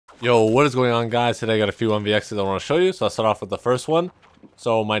Yo, what is going on, guys? Today I got a few 1vx's I want to show you, so I'll start off with the first one.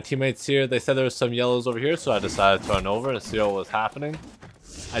 So my teammates here, they said there was some yellows over here, so I decided to run over and see what was happening.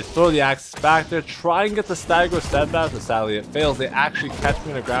 I throw the axes back there, try and get the stagger steadfast, but sadly it fails. They actually catch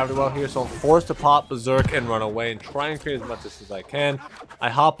me in a gravity well here, so I'm forced to pop berserk and run away and try and create as much as I can.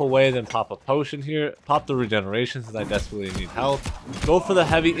 I hop away, then pop a potion here, pop the regeneration since I desperately need health. Go for the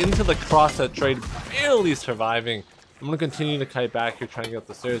heavy into the cross-set trade, barely surviving. I'm going to continue to kite back here, trying to get up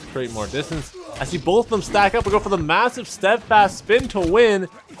the stairs, create more distance. I see both of them stack up. I go for the massive steadfast spin to win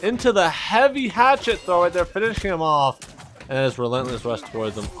into the heavy hatchet throw right there, finishing him off. And his relentless rush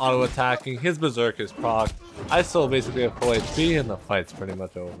towards him, auto-attacking. His berserk is proc. I still basically have full HP, and the fight's pretty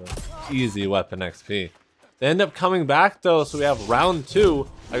much over. Easy weapon XP. They end up coming back though, so we have round 2.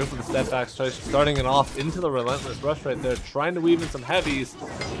 I go for the steadfast choice, starting it off into the relentless rush right there, trying to weave in some heavies.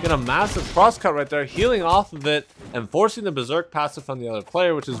 Get a massive crosscut right there, healing off of it, and forcing the berserk passive from the other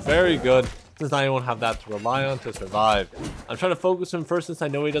player, which is very good, since now you won't have that to rely on to survive. I'm trying to focus him first since I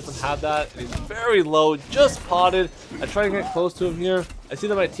know he doesn't have that. He's very low, just potted. I try to get close to him here. I see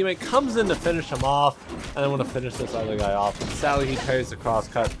that my teammate comes in to finish him off, and I want to finish this other guy off. And sadly, he parries the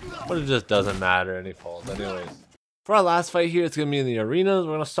crosscut, but it just doesn't matter, and he falls anyways. For our last fight here, it's going to be in the arenas.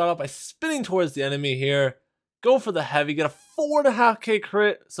 We're going to start off by spinning towards the enemy here. Go for the heavy, get a 4.5k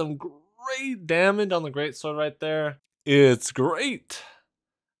crit, some great damage on the Greatsword right there. It's great.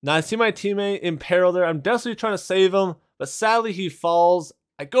 Now I see my teammate in peril there. I'm desperately trying to save him, but sadly he falls.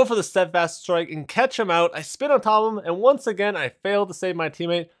 I go for the steadfast strike and catch him out. I spin on top of him, and once again I fail to save my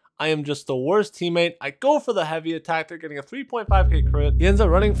teammate. I am just the worst teammate. I go for the heavy attack. They're getting a 3.5k crit. He ends up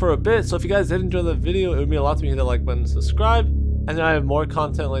running for a bit, so if you guys did enjoy the video, it would mean a lot to me. Hit the like button, subscribe, and then I have more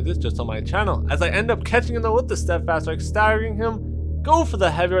content like this just on my channel. As I end up catching him though with the steadfast strike, staggering him. Go for the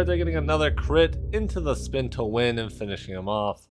heavy right there, getting another crit into the spin to win and finishing him off.